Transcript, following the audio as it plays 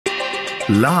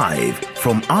Live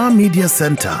from our media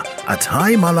center at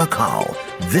High Malakal,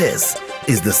 this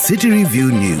is the City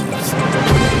Review News.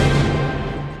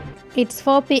 It's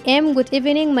 4 p.m. Good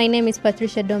evening. My name is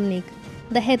Patricia Dominic.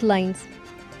 The headlines.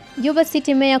 Juba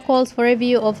City Mayor calls for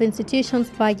review of institutions'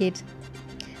 budget.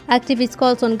 Activist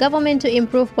calls on government to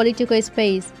improve political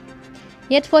space.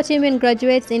 Yet 40 women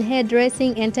graduates in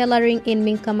hairdressing and tailoring in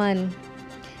Minkaman.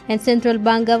 And Central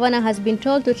Bank Governor has been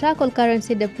told to tackle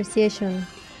currency depreciation.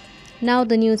 Now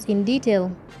the news in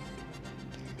detail.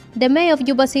 The Mayor of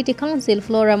Juba City Council,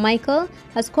 Flora Michael,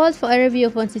 has called for a review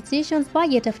of institutions'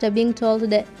 budget after being told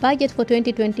the budget for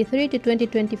 2023 to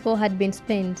 2024 had been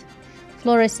spent.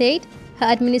 Flora said her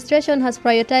administration has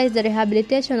prioritized the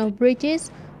rehabilitation of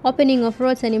bridges, opening of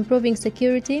roads and improving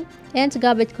security, and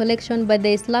garbage collection, but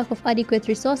there is lack of adequate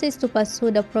resources to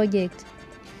pursue the project.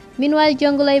 Meanwhile,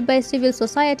 Jonglei-based civil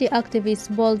society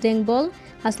activist Bol Dengbol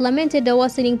has lamented the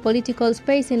worsening political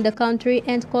space in the country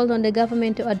and called on the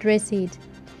government to address it.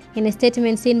 In a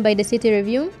statement seen by the City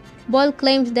Review, Bol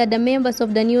claimed that the members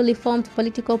of the newly formed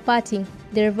political party,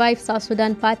 the Revived South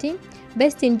Sudan Party,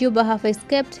 based in Juba, have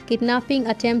escaped kidnapping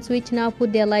attempts which now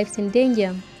put their lives in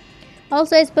danger.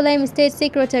 Also, SPLM State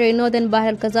Secretary in Northern Bahr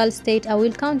el Ghazal State,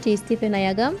 Awil County, Stephen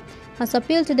Ayaga, has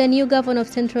appealed to the new governor of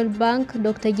Central Bank,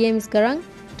 Dr. James Garang,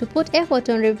 to put effort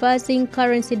on reversing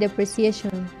currency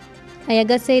depreciation.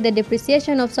 Ayaga said the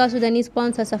depreciation of South Sudanese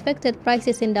pounds has affected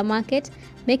prices in the market,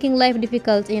 making life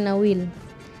difficult in Awil.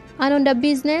 And on the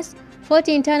business,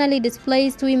 40 internally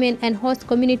displaced women and host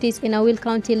communities in Awil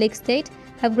County, Lake State,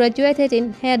 have graduated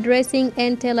in hairdressing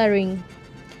and tailoring.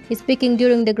 Speaking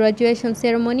during the graduation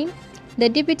ceremony, the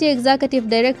Deputy Executive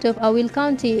Director of Awil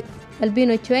County,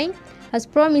 Albino Chweng, has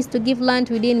promised to give land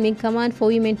within Minkaman for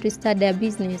women to start their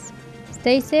business.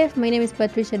 Stay safe. My name is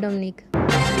Patricia Dominic.